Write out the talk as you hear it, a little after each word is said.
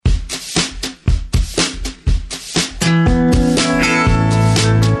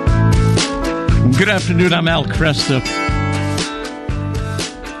afternoon. I'm Al Kresta.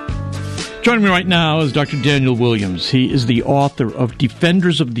 Joining me right now is Dr. Daniel Williams. He is the author of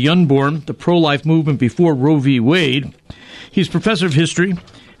Defenders of the Unborn, the Pro-Life Movement Before Roe v. Wade. He's professor of history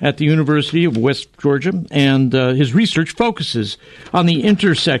at the University of West Georgia, and his research focuses on the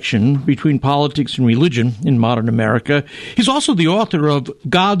intersection between politics and religion in modern America. He's also the author of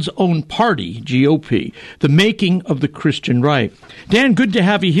God's Own Party, GOP, The Making of the Christian Right. Dan, good to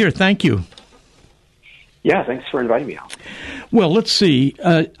have you here. Thank you. Yeah, thanks for inviting me, Al. Well, let's see.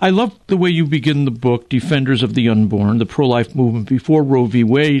 I love the way you begin the book, Defenders of the Unborn, the Pro-Life Movement Before Roe v.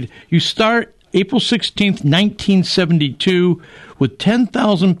 Wade. You start April 16th, 1972, with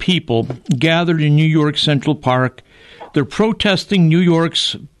 10,000 people gathered in New York Central Park. They're protesting New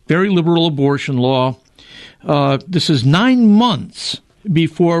York's very liberal abortion law. This is 9 months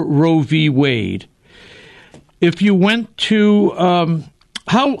before Roe v. Wade. If you went to...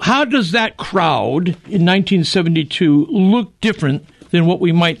 How does that crowd in 1972 look different than what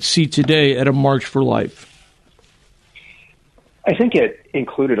we might see today at a March for Life? I think it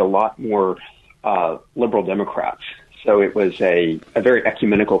included a lot more liberal Democrats. So it was a very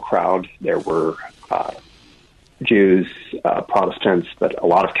ecumenical crowd. There were Jews, Protestants, but a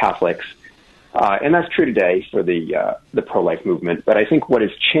lot of Catholics. And that's true today for the pro-life movement. But I think what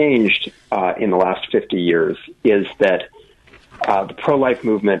has changed in the last 50 years is that the pro-life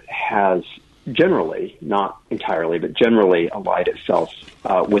movement has generally, not entirely, but generally allied itself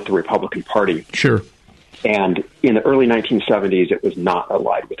with the Republican Party. Sure. And in the early 1970s, it was not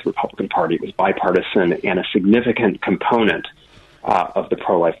allied with the Republican Party. It was bipartisan, and a significant component of the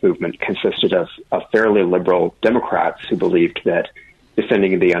pro-life movement consisted of fairly liberal Democrats who believed that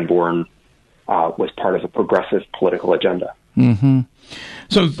defending the unborn was part of a progressive political agenda. Mm-hmm.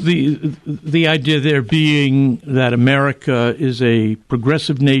 So the idea there being that America is a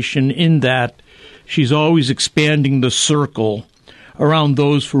progressive nation in that she's always expanding the circle around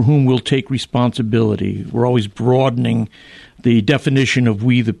those for whom we'll take responsibility. We're always broadening the definition of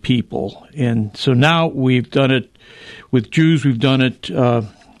we the people. And so now we've done it with Jews, we've done it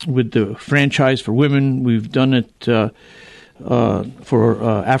with the franchise for women, we've done it for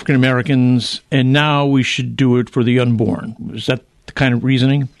African Americans, and now we should do it for the unborn. Is that the kind of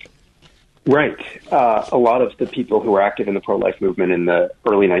reasoning? Right. A lot of the people who were active in the pro-life movement in the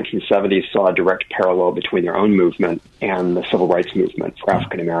early 1970s saw a direct parallel between their own movement and the civil rights movement for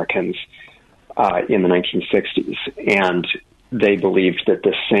African Americans in the 1960s. And they believed that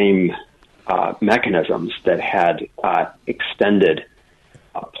the same mechanisms that had extended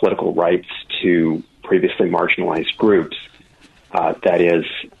political rights to previously marginalized groups, that is,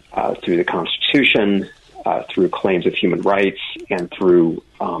 through the Constitution, through claims of human rights, and through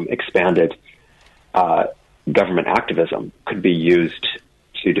expanded government activism, could be used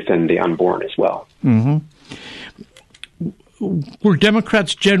to defend the unborn as well. Mm-hmm. Were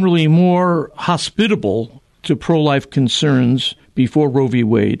Democrats generally more hospitable to pro-life concerns before Roe v.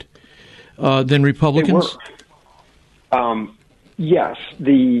 Wade than Republicans? They were. Yes.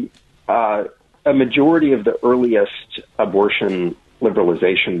 A majority of the earliest abortion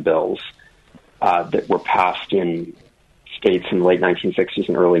liberalization bills that were passed in states in the late 1960s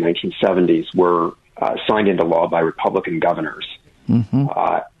and early 1970s were signed into law by Republican governors. Mm-hmm.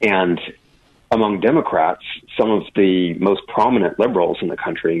 And among Democrats, some of the most prominent liberals in the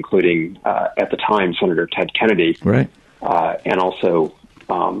country, including at the time Senator Ted Kennedy, right, and also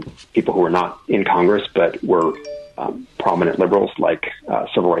people who were not in Congress but were prominent liberals like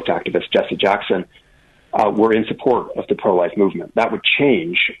civil rights activist Jesse Jackson, were in support of the pro-life movement. That would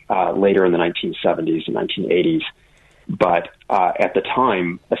change later in the 1970s and 1980s. But at the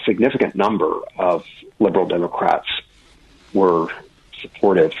time, a significant number of liberal Democrats were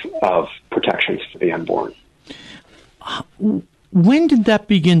supportive of protections for the unborn. When did that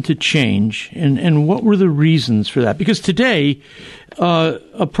begin to change, and what were the reasons for that? Because today,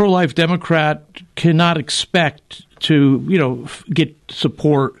 a pro-life Democrat cannot expect to, get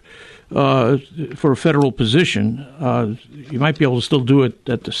support for a federal position. You might be able to still do it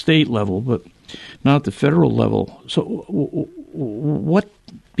at the state level, but not at the federal level. So, what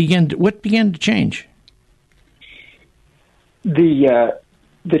began to change? The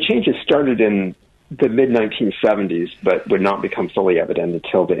changes started in the mid-1970s, but would not become fully evident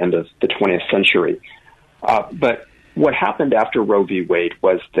until the end of the 20th century. But what happened after Roe v. Wade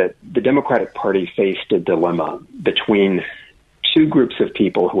was that the Democratic Party faced a dilemma between two groups of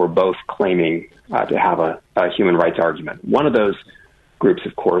people who were both claiming to have a human rights argument. One of those groups,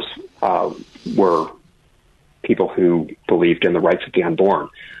 of course, were people who believed in the rights of the unborn.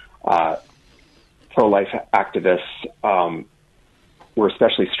 Pro-life activists were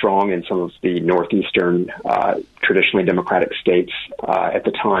especially strong in some of the northeastern, traditionally Democratic states. At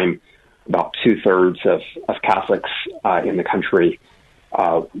the time, about 2/3 of Catholics in the country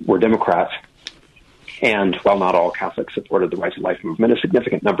were Democrats. And while not all Catholics supported the Right to Life movement, a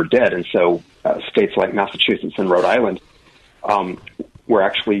significant number did. And so states like Massachusetts and Rhode Island were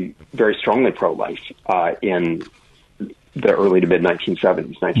actually very strongly pro-life in the early to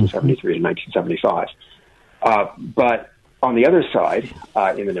mid-1970s, 1973 to 1975. But on the other side,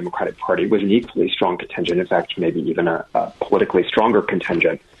 in the Democratic Party, was an equally strong contingent, in fact, maybe even a politically stronger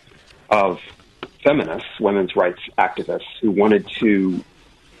contingent of feminists, women's rights activists, who wanted to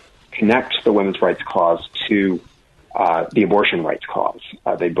connect the women's rights cause to the abortion rights cause.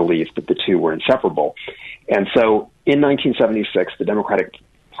 They believed that the two were inseparable. And so in 1976, the Democratic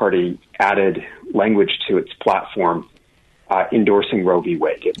Party added language to its platform endorsing Roe v.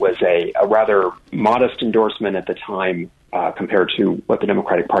 Wade. It was a rather modest endorsement at the time compared to what the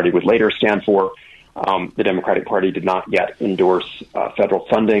Democratic Party would later stand for. The Democratic Party did not yet endorse federal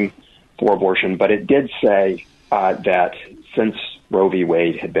funding for abortion, but it did say that since Roe v.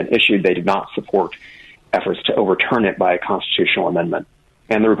 Wade had been issued, they did not support efforts to overturn it by a constitutional amendment.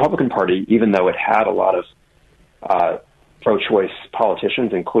 And the Republican Party, even though it had a lot of pro-choice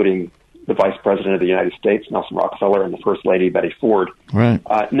politicians, including the Vice President of the United States, Nelson Rockefeller, and the First Lady, Betty Ford,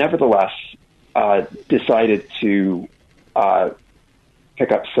 nevertheless decided to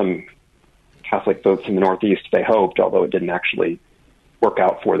pick up some Catholic votes in the Northeast, they hoped, although it didn't actually work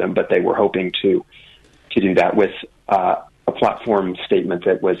out for them, but they were hoping to do that with a platform statement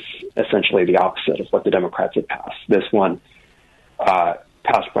that was essentially the opposite of what the Democrats had passed. This one,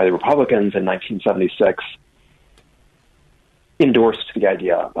 passed by the Republicans in 1976, endorsed the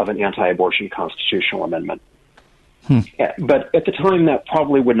idea of an anti-abortion constitutional amendment. But at the time, that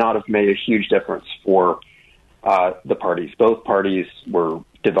probably would not have made a huge difference for the parties. Both parties were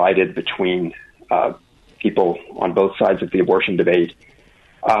divided between people on both sides of the abortion debate.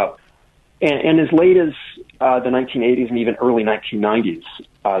 And as late as the 1980s and even early 1990s,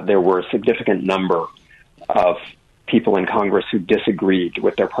 there were a significant number of people in Congress who disagreed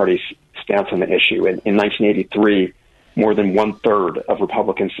with their party's stance on the issue. In 1983, more than 1/3 of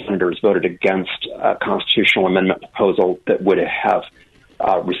Republican senators voted against a constitutional amendment proposal that would have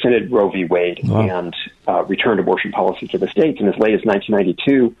rescinded Roe v. Wade and returned abortion policy to the states. And as late as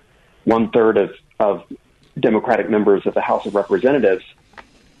 1992, 1/3 of Democratic members of the House of Representatives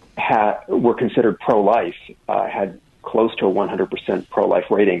were considered pro-life, had close to a 100%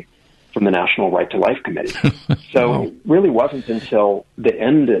 pro-life rating from the National Right to Life Committee. So it really wasn't until the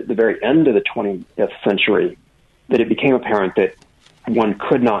very end of the 20th century that it became apparent that one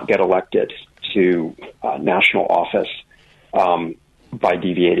could not get elected to national office by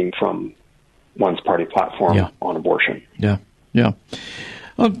deviating from one's party platform on abortion.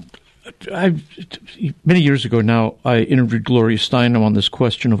 Many years ago now, I interviewed Gloria Steinem on this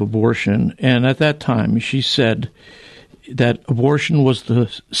question of abortion, and at that time she said that abortion was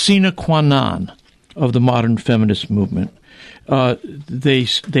the sine qua non of the modern feminist movement. They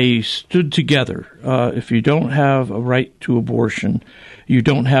stood together. If you don't have a right to abortion, you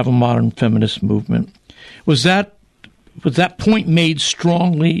don't have a modern feminist movement. Was that point made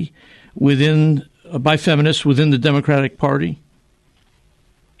strongly by feminists within the Democratic Party?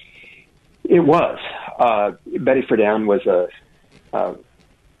 It was. Betty Friedan was a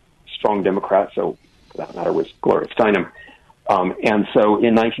strong Democrat, so for that matter was Gloria Steinem. And so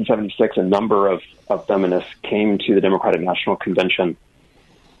in 1976, a number of feminists came to the Democratic National Convention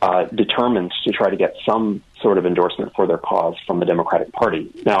determined to try to get some sort of endorsement for their cause from the Democratic Party.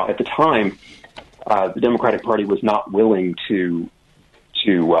 Now, at the time, the Democratic Party was not willing to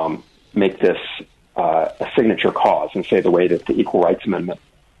make this a signature cause and say the way that the Equal Rights Amendment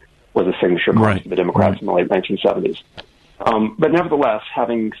was a signature cause for the Democrats in the late 1970s. But nevertheless,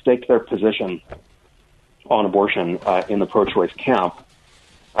 having staked their position on abortion in the pro-choice camp,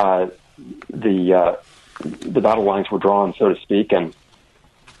 the battle lines were drawn, so to speak, and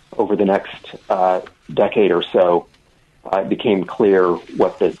over the next decade or so, it became clear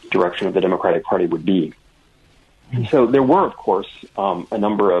what the direction of the Democratic Party would be. And so there were, of course, a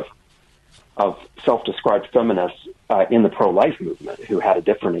number of self-described feminists in the pro-life movement who had a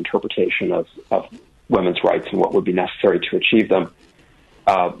different interpretation of women's rights and what would be necessary to achieve them.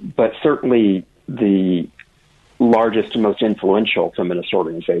 But certainly the largest and most influential feminist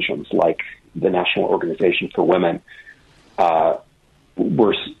organizations, like the National Organization for Women,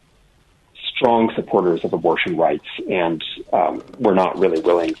 were strong supporters of abortion rights and were not really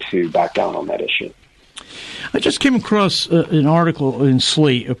willing to back down on that issue. I just came across an article in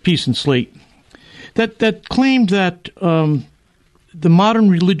Slate, a piece in Slate, that claimed that the modern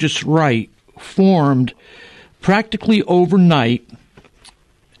religious right formed practically overnight.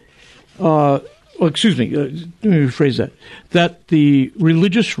 Let me rephrase that. That the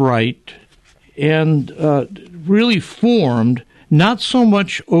religious right and really formed not so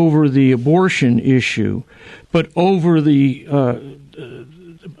much over the abortion issue, but over the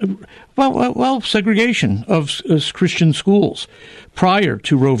segregation of Christian schools prior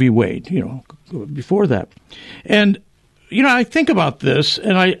to Roe v. Wade. Before that, and I think about this,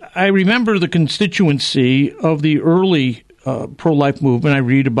 and I remember the constituency of the early pro-life movement. I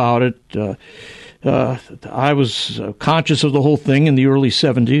read about it. I was conscious of the whole thing in the early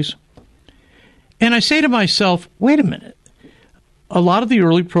 70s. And I say to myself, wait a minute. A lot of the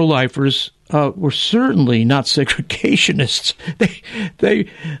early pro-lifers were certainly not segregationists.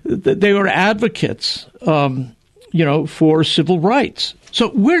 They were advocates, for civil rights. So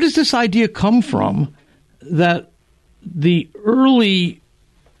where does this idea come from that the early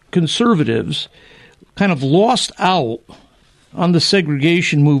conservatives kind of lost out on the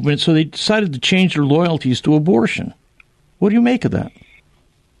segregation movement, so they decided to change their loyalties to abortion? What do you make of that?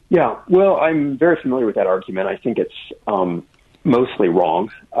 Yeah, well, I'm very familiar with that argument. I think it's mostly wrong.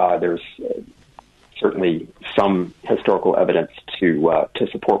 There's certainly some historical evidence to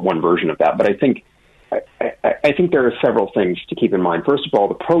support one version of that, but I think there are several things to keep in mind. First of all,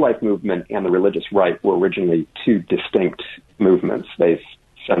 the pro-life movement and the religious right were originally two distinct movements. They've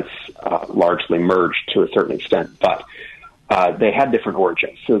since largely merged to a certain extent, but they had different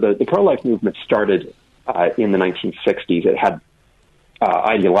origins. So the pro-life movement started in the 1960s. It had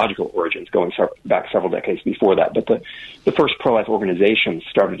ideological origins going back several decades before that. But the first pro-life organizations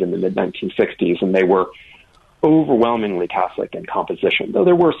started in the mid-1960s, and they were overwhelmingly Catholic in composition, though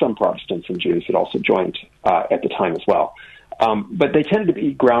there were some Protestants and Jews that also joined at the time as well. But they tended to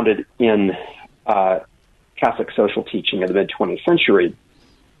be grounded in Catholic social teaching of the mid-20th century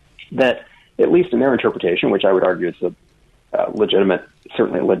that, at least in their interpretation, which I would argue is a legitimate,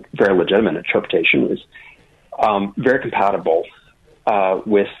 certainly a very legitimate interpretation, is very compatible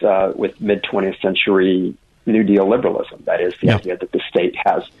with mid-20th century New Deal liberalism. That is, the idea that the state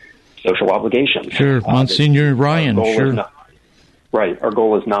has social obligations. Sure, Monsignor Ryan, sure. Right. Our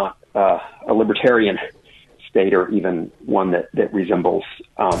goal is not a libertarian state or even one that resembles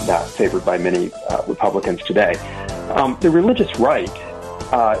that favored by many Republicans today. The religious right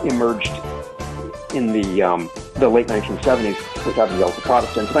emerged in the late 1970s with evangelical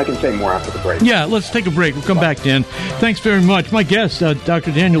Protestants, and I can say more after the break. Yeah, let's take a break. We'll come back, Dan. Thanks very much. My guest,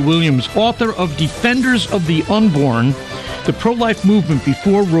 Dr. Daniel Williams, author of Defenders of the Unborn, the pro-life movement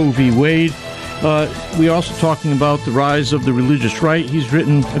before Roe v. Wade. We're also talking about the rise of the religious right. He's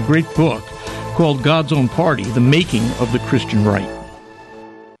written a great book called God's Own Party, The Making of the Christian Right.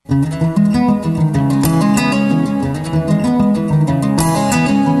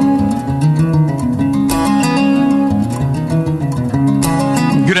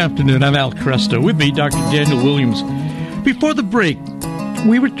 Good afternoon. I'm Al Kresta. With me, Dr. Daniel Williams. Before the break,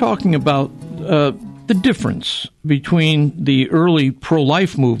 we were talking about the difference between the early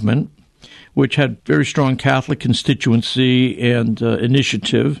pro-life movement, which had very strong Catholic constituency and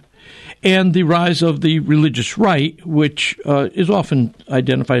initiative, and the rise of the religious right, which is often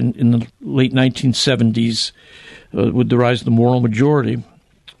identified in the late 1970s with the rise of the moral majority.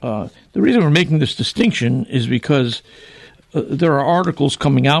 The reason we're making this distinction is because there are articles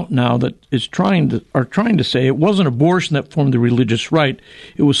coming out now that are trying to say it wasn't abortion that formed the religious right;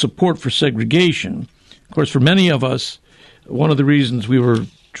 it was support for segregation. Of course, for many of us, one of the reasons we were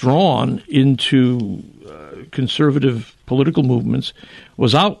drawn into conservative political movements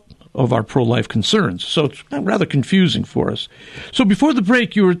was out of our pro-life concerns. So it's rather confusing for us. So before the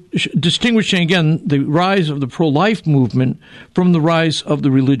break, you were distinguishing again the rise of the pro-life movement from the rise of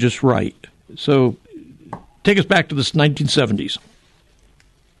the religious right. So take us back to the 1970s.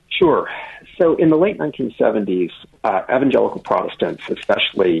 Sure. So in the late 1970s, evangelical Protestants,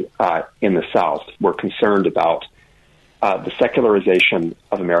 especially in the South, were concerned about the secularization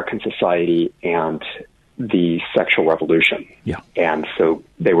of American society and the sexual revolution. Yeah. And so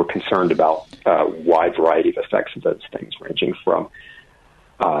they were concerned about a wide variety of effects of those things, ranging from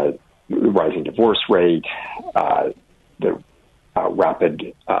rising divorce rate, the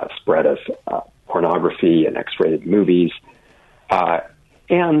rapid spread of pornography and X-rated movies,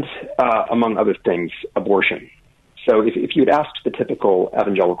 and, among other things, abortion. So if you had asked the typical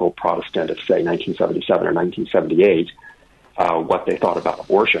evangelical Protestant of, say, 1977 or 1978 what they thought about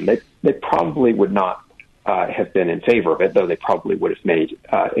abortion, they probably would not have been in favor of it, though they probably would have made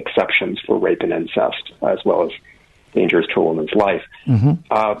exceptions for rape and incest, as well as dangers to a woman's life.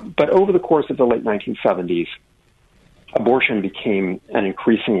 Mm-hmm. But over the course of the late 1970s, abortion became an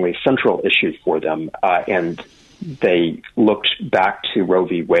increasingly central issue for them, and they looked back to Roe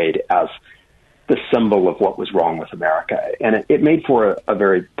v. Wade as the symbol of what was wrong with America. And it made for a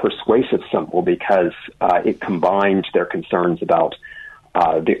very persuasive symbol because it combined their concerns about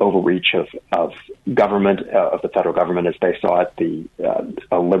the overreach of government, of the federal government as they saw it,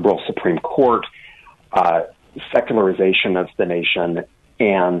 a liberal Supreme Court, secularization of the nation,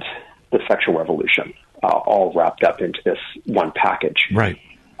 and the sexual revolution, all wrapped up into this one package. Right.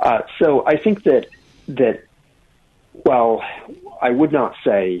 So I think that well, I would not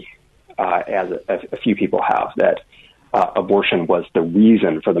say, as a few people have, that abortion was the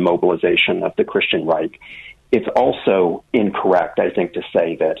reason for the mobilization of the Christian right. It's also incorrect, I think, to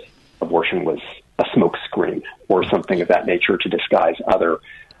say that abortion was a smokescreen or something of that nature to disguise other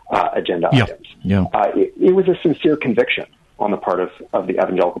agenda items. Yeah. It was a sincere conviction on the part of the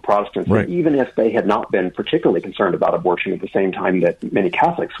evangelical Protestants, right. Even if they had not been particularly concerned about abortion at the same time that many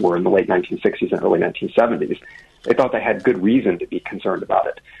Catholics were in the late 1960s and early 1970s. They thought they had good reason to be concerned about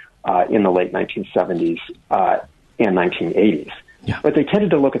it in the late 1970s and 1980s. Yeah. But they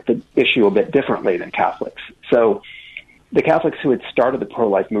tended to look at the issue a bit differently than Catholics. So the Catholics who had started the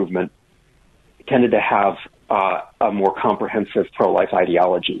pro-life movement tended to have a more comprehensive pro-life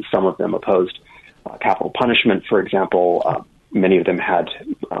ideology. Some of them opposed capital punishment, for example. Many of them had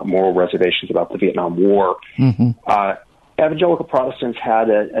moral reservations about the Vietnam War. Mm-hmm. Evangelical Protestants had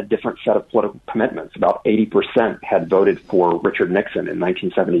a different set of political commitments. About 80% had voted for Richard Nixon in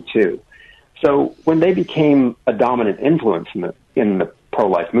 1972. So when they became a dominant influence in the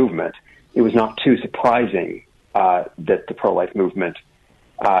pro-life movement, it was not too surprising that the pro-life movement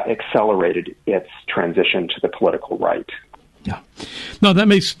accelerated its transition to the political right. Yeah, no, that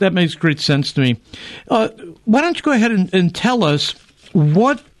makes great sense to me. Why don't you go ahead and tell us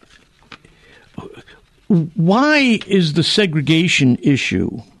why is the segregation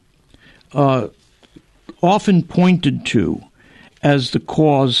issue often pointed to as the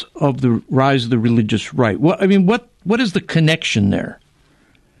cause of the rise of the religious right? What is the connection there?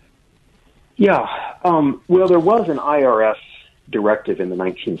 Yeah, well, there was an IRS directive in the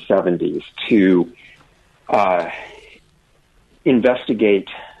 1970s to investigate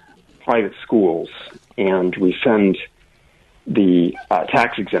private schools and rescind the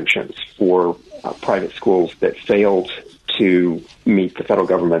tax exemptions for private schools that failed to meet the federal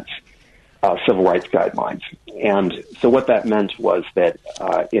government's civil rights guidelines. And so what that meant was that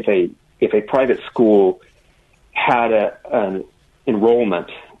if a private school had an enrollment,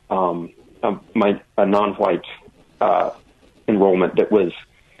 a non-white enrollment that was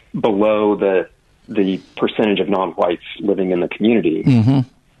below the percentage of non-whites living in the community, mm-hmm.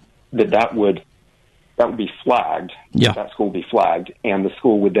 that would be flagged. Yeah. That school would be flagged, and the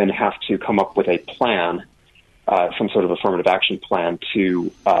school would then have to come up with a plan, some sort of affirmative action plan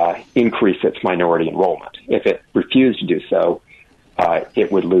to increase its minority enrollment. If it refused to do so,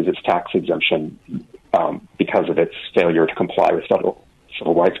 it would lose its tax exemption because of its failure to comply with federal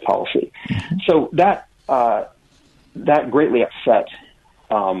civil rights policy. Mm-hmm. So that greatly upset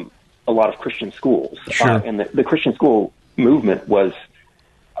a lot of Christian schools, sure. And the Christian school movement was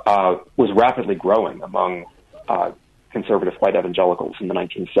rapidly growing among conservative white evangelicals in the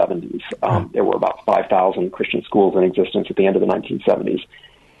 1970s. There were about 5,000 Christian schools in existence at the end of the 1970s,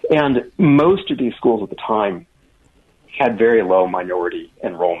 and most of these schools at the time had very low minority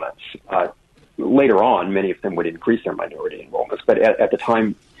enrollments. Later on, many of them would increase their minority enrollments, but at the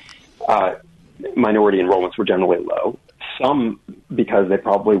time, minority enrollments were generally low. Some because they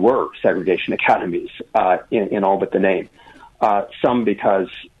probably were segregation academies in all but the name. Some because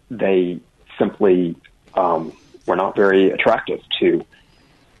they simply were not very attractive to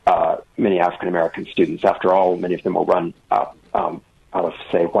many African American students. After all, many of them were run out of,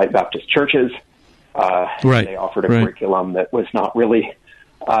 say, white Baptist churches. Right. They offered a curriculum that was not really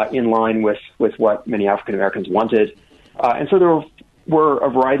in line with what many African Americans wanted. And so there were a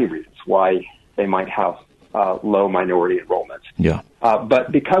variety of reasons why they might have low minority enrollments. Yeah.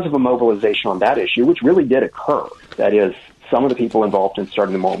 But because of a mobilization on that issue, which really did occur, that is, some of the people involved in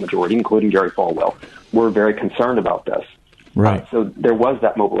starting the moral majority, including Jerry Falwell, were very concerned about this. Right. So there was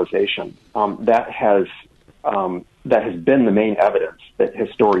that mobilization. That has been the main evidence that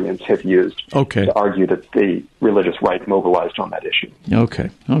historians have used to argue that the religious right mobilized on that issue. Okay.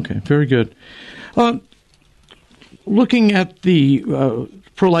 Very good. Looking at the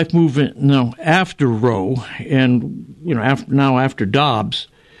pro-life movement now after Roe and after Dobbs,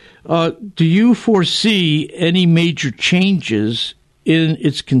 do you foresee any major changes in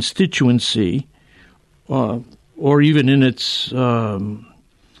its constituency, or even in its in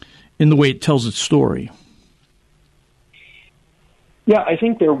the way it tells its story? Yeah, I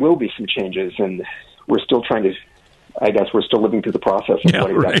think there will be some changes, and we're still we're still living through the process of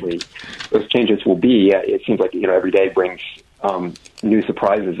what exactly those changes will be. It seems like, every day brings new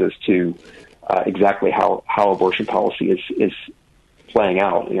surprises as to exactly how abortion policy is playing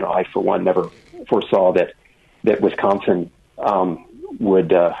out. I, for one, never foresaw that Wisconsin would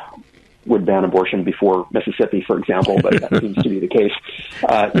ban abortion before Mississippi, for example, but that seems to be the case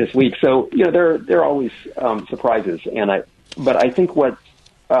this week. So, there are always surprises, but I think what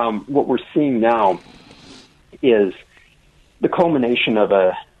we're seeing now is the culmination of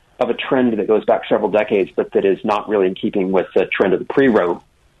a trend that goes back several decades, but that is not really in keeping with the trend of the pre-Roe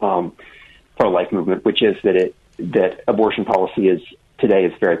pro-life movement, which is that abortion policy today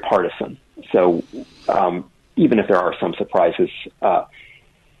is very partisan. So even if there are some surprises,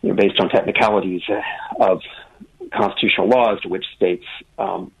 based on technicalities of constitutional laws to which states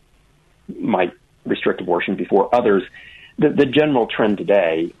might restrict abortion before others, the general trend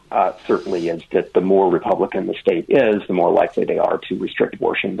today certainly is that the more Republican the state is, the more likely they are to restrict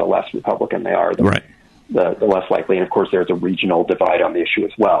abortion. The less Republican they are, the less likely. And of course, there's a regional divide on the issue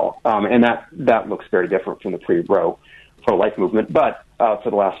as well. And that looks very different from the pre-Roe pro-life movement. But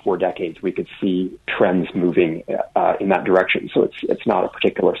for the last 4 decades, we could see trends moving in that direction. So it's not a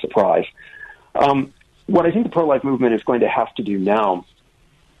particular surprise. What I think the pro-life movement is going to have to do now,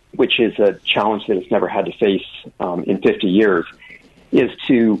 which is a challenge that it's never had to face in 50 years, is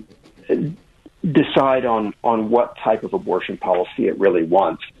to decide on what type of abortion policy it really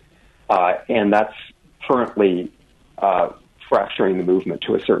wants. And that's currently fracturing the movement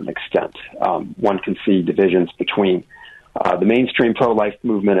to a certain extent. One can see divisions between the mainstream pro-life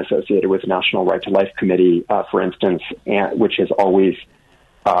movement associated with the National Right to Life Committee, for instance, which has always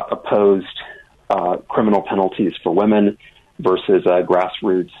opposed criminal penalties for women, versus a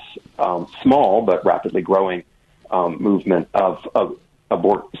grassroots, small but rapidly growing movement of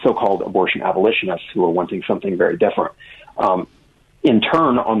so-called abortion abolitionists who are wanting something very different. In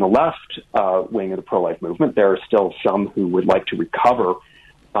turn, on the left wing of the pro-life movement, there are still some who would like to recover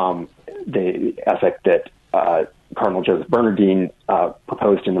the ethic that Cardinal Joseph Bernardin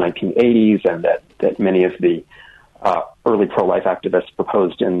proposed in the 1980s, and that many of the early pro-life activists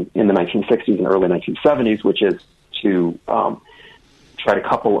proposed in the 1960s and early 1970s, which is to try to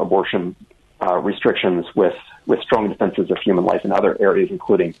couple abortion restrictions with strong defenses of human life in other areas,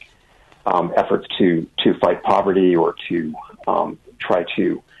 including efforts to fight poverty or to try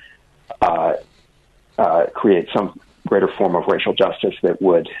to create some greater form of racial justice that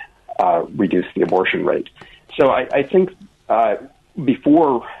would reduce the abortion rate. So I think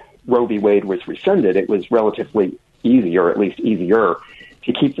before Roe v. Wade was rescinded, it was relatively easy, or at least easier,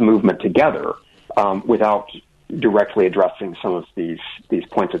 to keep the movement together without directly addressing some of these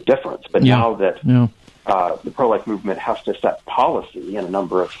points of difference. But now that the pro-life movement has to set policy in a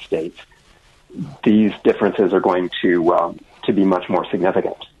number of states, these differences are going to be much more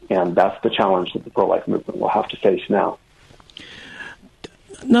significant. And that's the challenge that the pro-life movement will have to face now.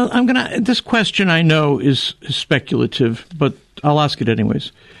 Now, this question I know is speculative, but I'll ask it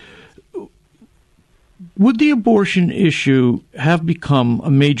anyways. Would the abortion issue have become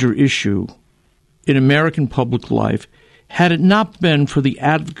a major issue in American public life had it not been for the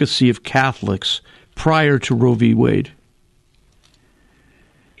advocacy of Catholics prior to Roe v. Wade?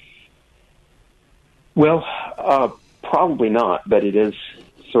 Well, probably not, but it is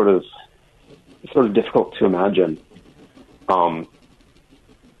sort of difficult to imagine a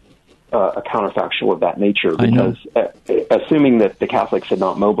counterfactual of that nature, because assuming that the Catholics had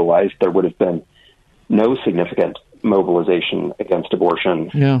not mobilized, there would have been no significant mobilization against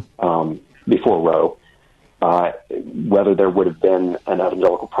abortion before Roe. Whether there would have been an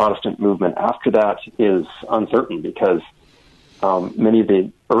evangelical Protestant movement after that is uncertain, because many of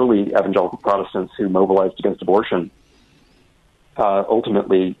the early evangelical Protestants who mobilized against abortion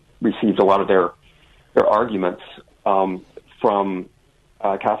ultimately received a lot of their arguments from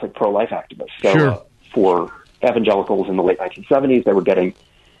Catholic pro-life activists. So for evangelicals in the late 1970s, they were getting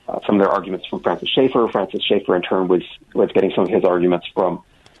some of their arguments from Francis Schaeffer. Francis Schaeffer, in turn, was getting some of his arguments from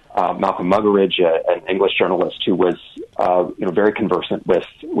Malcolm Muggeridge, an English journalist who was very conversant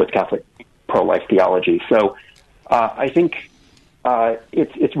with Catholic pro-life theology. So I think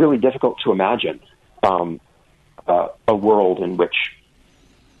it's really difficult to imagine a world in which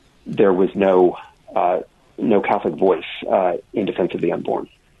there was no Catholic voice in defense of the unborn.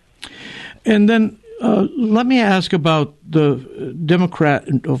 And then let me ask about the Democrat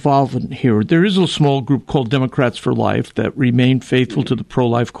involvement here. There is a small group called Democrats for Life that remain faithful to the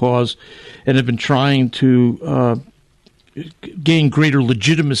pro-life cause and have been trying to gain greater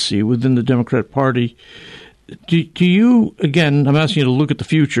legitimacy within the Democrat Party. do you, again, I'm asking you to look at the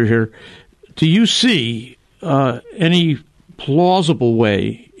future here, do you see any plausible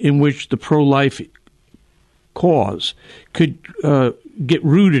way in which the pro-life cause could get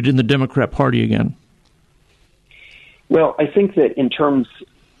rooted in the Democrat Party again? Well, I think that in terms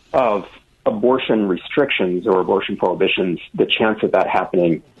of abortion restrictions or abortion prohibitions, the chance of that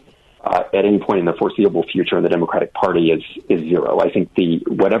happening at any point in the foreseeable future in the Democratic Party is zero. I think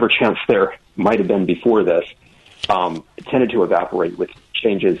whatever chance there might have been before this tended to evaporate with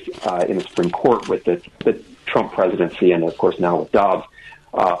changes in the Supreme Court, with the Trump presidency, and of course now with Dobbs,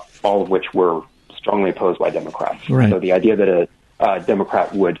 all of which were strongly opposed by Democrats. Right. So the idea that a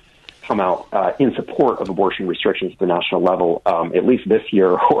Democrat would come out in support of abortion restrictions at the national level, at least this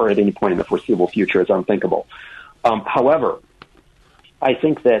year or at any point in the foreseeable future, is unthinkable. However, I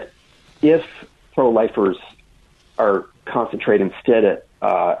think that if pro-lifers are concentrated instead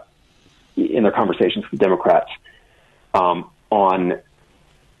in their conversations with Democrats on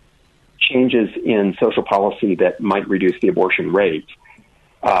changes in social policy that might reduce the abortion rate,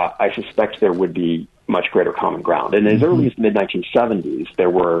 I suspect there would be much greater common ground. And as early as the mid-1970s, there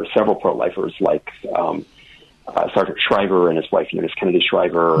were several pro-lifers like Sergeant Shriver and his wife Eunice Kennedy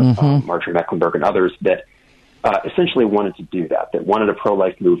Shriver, Marjorie Mecklenburg, and others that essentially wanted to do that wanted a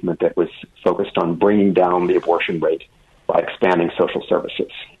pro-life movement that was focused on bringing down the abortion rate by expanding social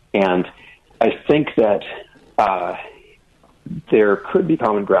services. And I think that there could be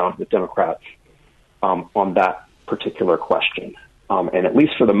common ground with Democrats on that particular question. And at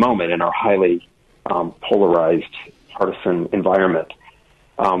least for the moment, in our highly polarized partisan environment,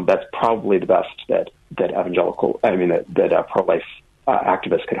 that's probably the best that pro-life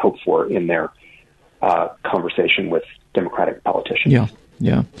activists could hope for in their conversation with Democratic politicians.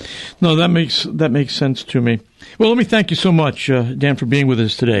 Yeah. No, that makes sense to me. Well, let me thank you so much, Dan, for being with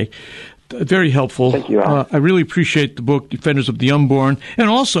us today. Very helpful. Thank you, Alan. I really appreciate the book, Defenders of the Unborn, and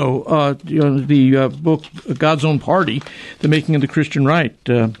also the book, God's Own Party, The Making of the Christian Right.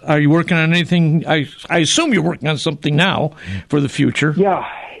 Are you working on anything? I assume you're working on something now for the future. Yeah,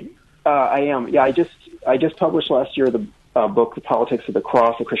 I am. Yeah, I just published last year the book, The Politics of the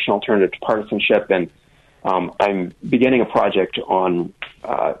Cross, A Christian Alternative to Partisanship, and I'm beginning a project on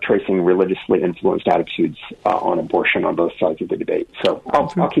tracing religiously influenced attitudes on abortion on both sides of the debate. So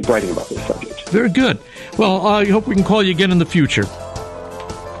I'll keep writing about this subject. Very good. Well, I hope we can call you again in the future.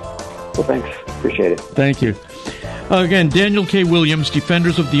 Well, thanks. Appreciate it. Thank you. Again, Daniel K. Williams,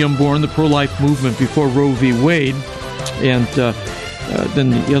 Defenders of the Unborn, the pro-life movement before Roe v. Wade, and then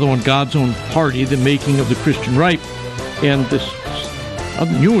the other one, God's Own Party, The Making of the Christian Right. And this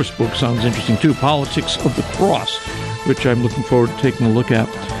newest book sounds interesting, too, Politics of the Cross, which I'm looking forward to taking a look at.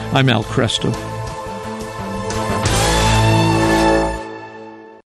 I'm Al Cresto.